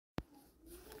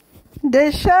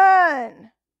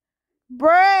Deshaun,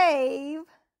 brave,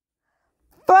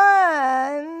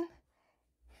 fun,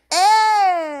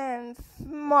 and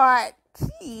smart.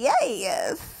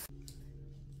 Yes.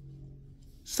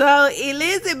 So,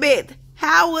 Elizabeth,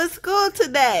 how was school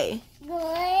today? Good.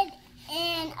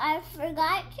 And I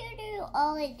forgot to do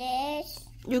all of this.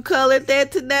 You colored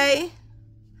that today?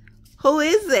 Who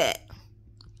is that?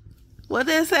 What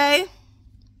did it say?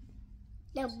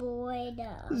 The boy,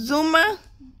 Zuma?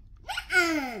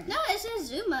 No, it says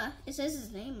Zuma. It says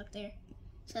his name up there.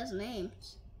 It says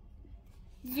names.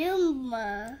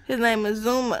 Zuma. His name is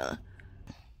Zuma.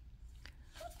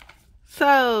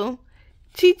 So,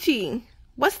 Chi-Chi,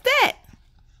 what's that?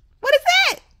 What is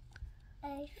that?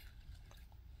 A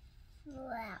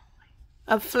flower.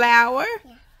 A flower?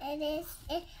 Yeah, it is.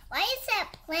 Why is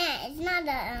that plant? It's not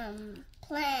a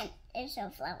plant. It's a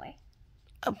flower.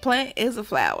 A plant is a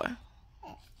flower.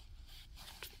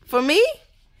 For me?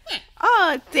 Yeah.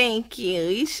 Oh, thank you.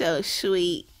 You're so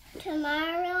sweet.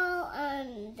 Tomorrow,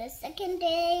 the second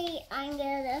day, I'm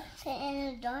gonna sit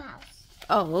in the dollhouse.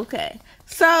 Oh, okay.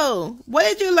 So, what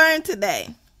did you learn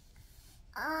today?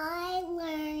 I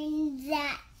learned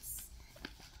that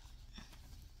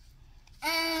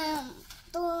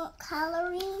the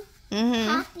coloring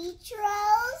Paw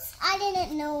Patrols. I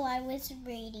didn't know I was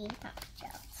reading Paw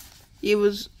Patrols. You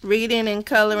was reading and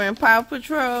coloring Paw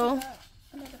Patrol.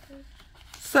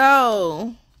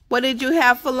 So, what did you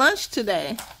have for lunch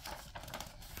today?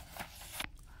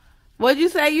 What did you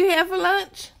say you had for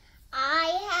lunch?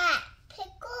 I had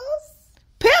pickles.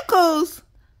 Pickles?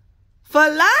 For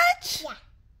lunch? Yeah.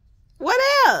 What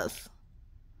else?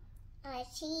 A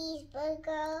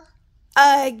cheeseburger.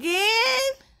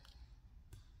 Again?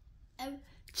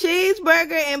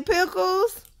 Cheeseburger and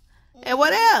pickles? And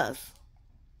what else?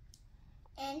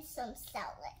 And some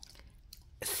salad.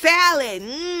 Salad.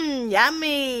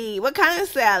 Yummy. What kind of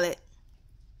salad?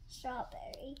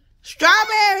 Strawberry.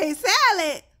 Strawberry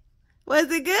salad. Was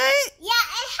it good? Yeah,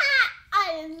 it had a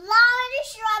lot of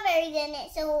strawberries in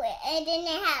it, so it didn't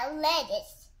have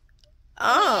lettuce.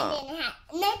 Oh. It didn't have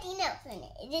nothing else in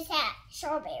it. It just had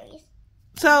strawberries.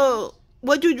 So,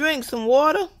 what'd you drink? Some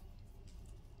water?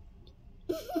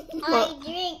 I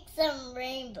drink some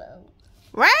rainbow.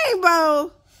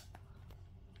 Rainbow?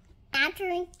 Not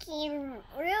drinking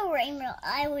real rainbow.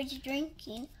 I was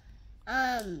drinking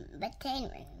botane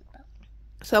rainbow.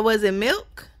 So, was it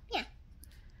milk? Yeah.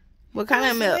 What kind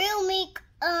of milk? Real milk.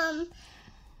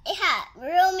 It had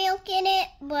real milk in it,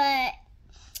 but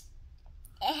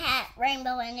it had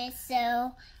rainbow in it,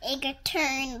 so it could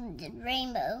turn the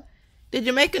rainbow. Did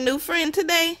you make a new friend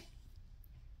today?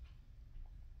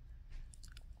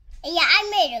 Yeah, I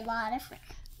made a lot of friends.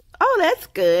 Oh, that's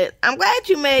good. I'm glad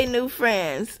you made new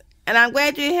friends. And I'm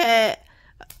glad you had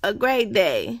a great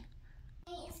day.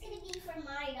 It's going to be for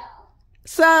my doll.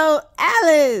 So,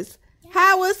 Alice,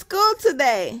 how was school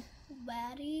today?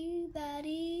 Very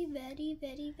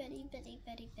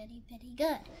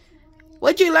good.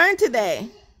 What'd you learn today?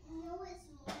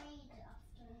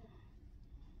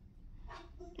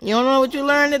 You don't know what you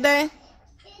learned today?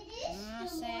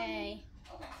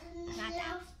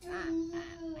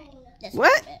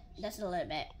 What? Just a little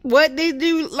bit. What did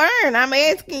you learn? I'm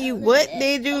asking you, what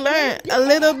did you learn? A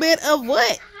little bit of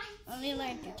what? Only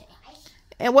learned 2 things.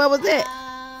 And what was it?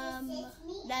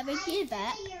 Never give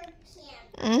up.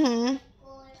 Mm-hmm.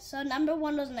 So number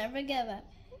 1 was never give up.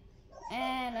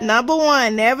 And Number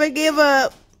 1, never give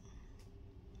up.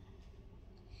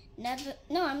 never.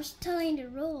 No, I'm just telling the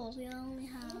rules. We only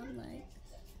have like.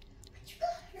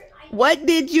 What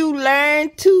did you learn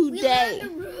We today?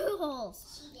 learned the rules.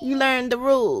 You learned the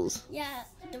rules. Yeah.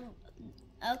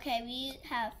 Okay, we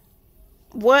have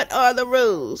What are the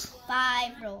rules?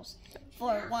 5 rules.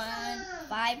 For 1,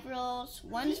 5 rules.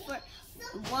 1 is for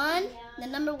 1. The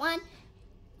number 1,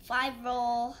 5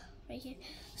 rule right here.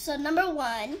 So number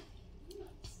 1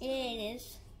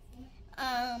 is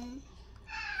that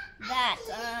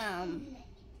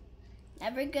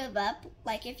never give up.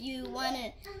 Like if you want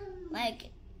to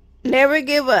Never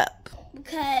give up.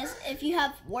 because if you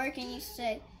have work and you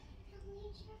say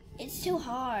it's too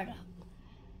hard,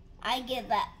 I give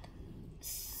up.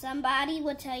 Somebody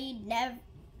will tell you never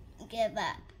give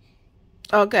up.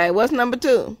 Okay, what's number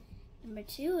 2? Number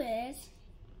 2 is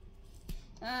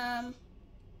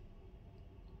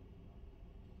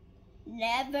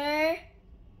never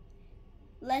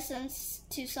listen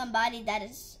to somebody that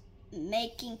is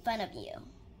making fun of you.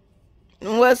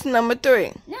 And what's number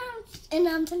 3? No, and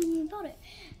I'm telling you about it.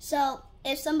 So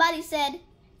if somebody said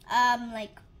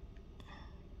like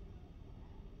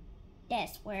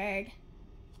this word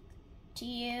to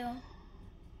you,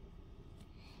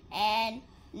 and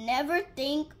never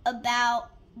think about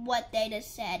what they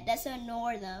just said. Just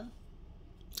ignore them.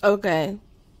 Okay.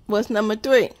 What's number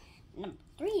 3? Number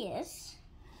 3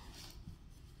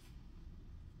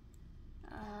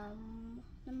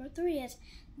 is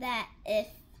that if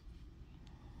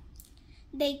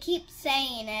they keep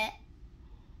saying it,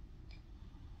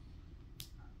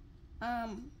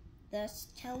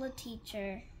 just tell the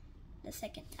teacher the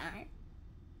second time.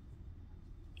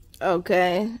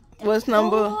 Okay. What's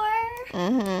number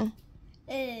 4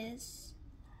 is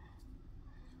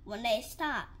when they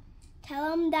stop, tell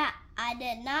them that I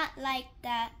did not like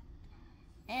that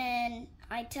and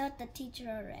I told the teacher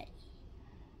already.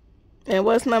 And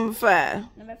what's number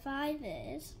 5? Number 5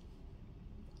 is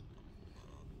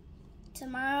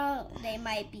tomorrow they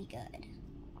might be good.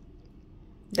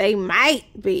 They might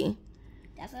be.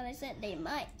 That's what I said, they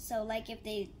might. So like if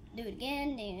they do it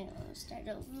again, they start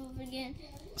over again.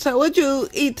 So what you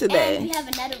eat today? And we have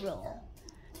another rule.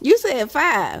 You said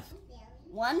 5.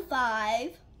 1,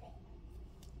 5,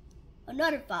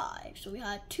 another 5. So we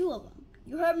have 2 of them.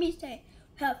 You heard me say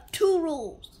we have 2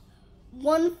 rules.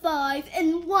 1, 5,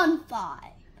 and 1, 5.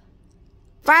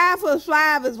 5 plus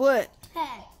 5 is what? 10.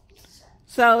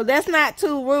 So that's not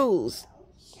 2 rules.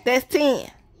 That's 10.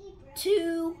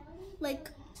 2 like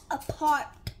apart.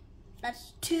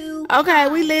 That's 2. Okay,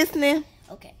 we listening.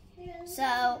 Okay.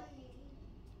 So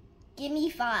give me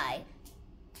 5.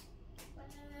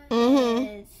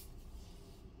 Mhm.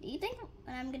 Do you think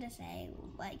what I'm gonna say,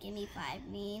 what give me 5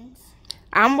 means?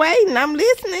 I'm waiting. I'm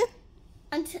listening.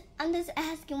 I'm just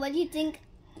asking, what do you think?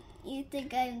 You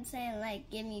think I'm saying like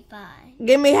give me 5?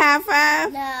 Give me high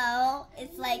 5. No,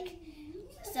 it's like,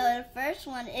 so the first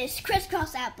one is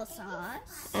crisscross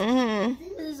applesauce. Mhm.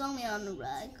 This is only on the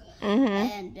rug. Mhm.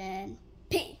 And then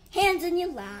hands in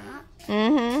your lap.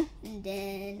 Mhm. And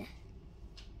then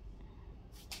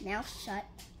mouth shut.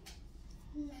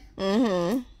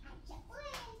 Mhm.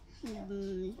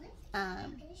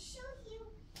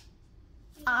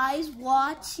 Eyes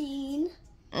watching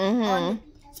on Mhm.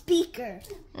 the speaker.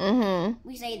 Mhm.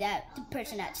 We say that the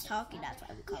person that's talking, that's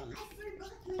why we call them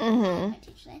speaker. Mhm.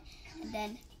 And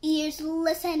then ears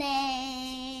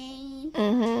listening.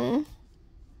 Mhm.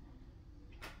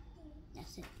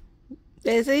 That's it.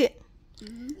 That's it.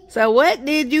 So what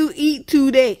did you eat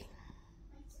today?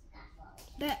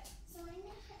 But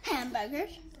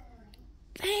hamburgers.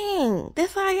 Dang,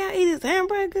 that's all y'all eat is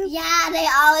hamburgers? Yeah, they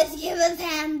always give us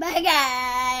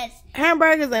hamburgers.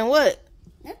 Hamburgers and what?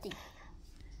 Nothing.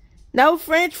 No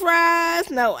French fries,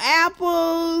 no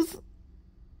apples,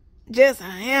 just a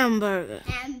hamburger.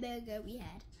 Hamburger we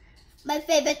had. My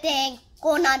favorite thing,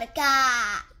 corn on the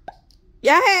cob.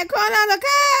 Y'all had corn on the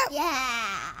cob?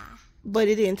 Yeah. But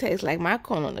it didn't taste like my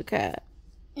corn on the cob.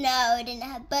 No, it didn't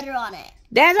have butter on it.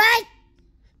 That's right.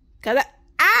 Cause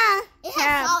It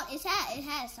had salt. It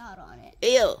had salt on it.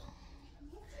 Ew.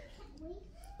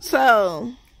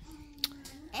 So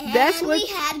And that's what we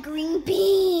had green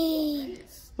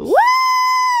beans. what?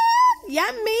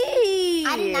 Yummy.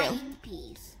 I did not eat the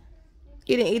peas.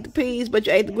 You didn't eat the peas, but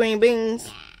you ate the green beans.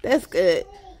 That's good.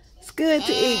 It's good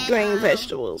to eat green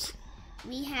vegetables.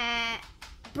 We had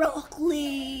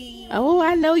broccoli. Oh,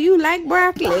 I know you like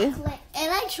broccoli. And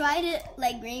I tried it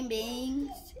like green beans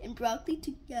and broccoli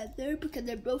together because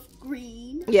they're both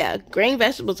green. Yeah, green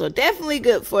vegetables are definitely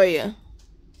good for you.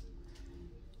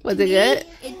 Was it good?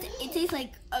 It tastes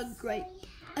like a grape.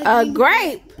 A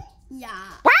grape? Yeah.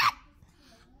 What?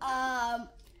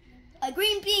 A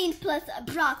green bean plus a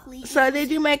broccoli. So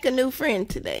did you make a new friend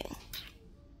today?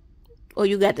 Or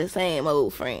you got the same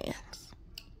old friends?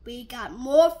 We got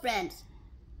more friends.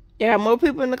 There are more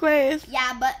people in the class?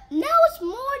 Yeah, but now it's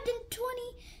more than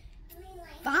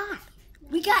 25.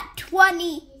 We got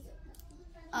 20.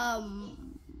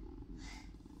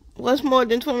 What's more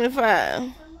than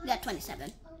 25? We got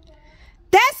 27.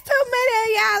 That's too many of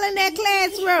y'all in that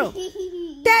classroom.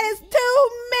 That is too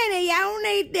many. Y'all don't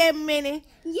need that many.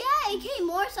 Yeah, it came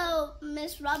more, so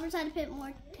Miss Roberts had to put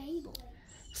more tables.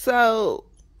 So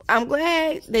I'm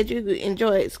glad that you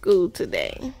enjoyed school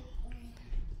today.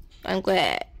 I'm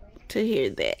glad to hear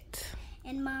that.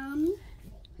 And Mom?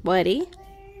 Buddy?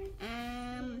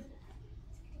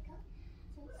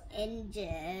 In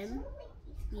gym,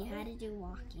 we had to do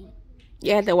walking.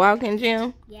 You had to walk in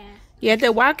gym? Yeah. You had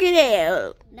to walk it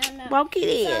out. No. Walk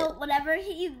it So out. whenever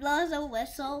he blows a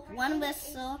whistle, one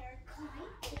whistle,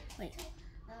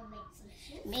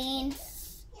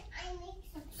 means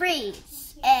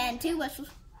freeze, and 2 whistles,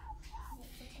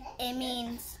 it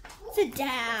means sit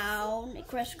down,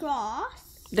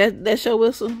 crisscross. That's your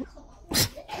whistle?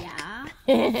 Yeah.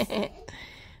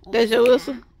 That's your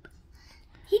whistle?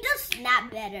 He does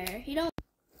snap better. He don't.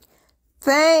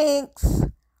 Thanks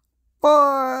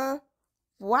for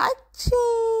watching.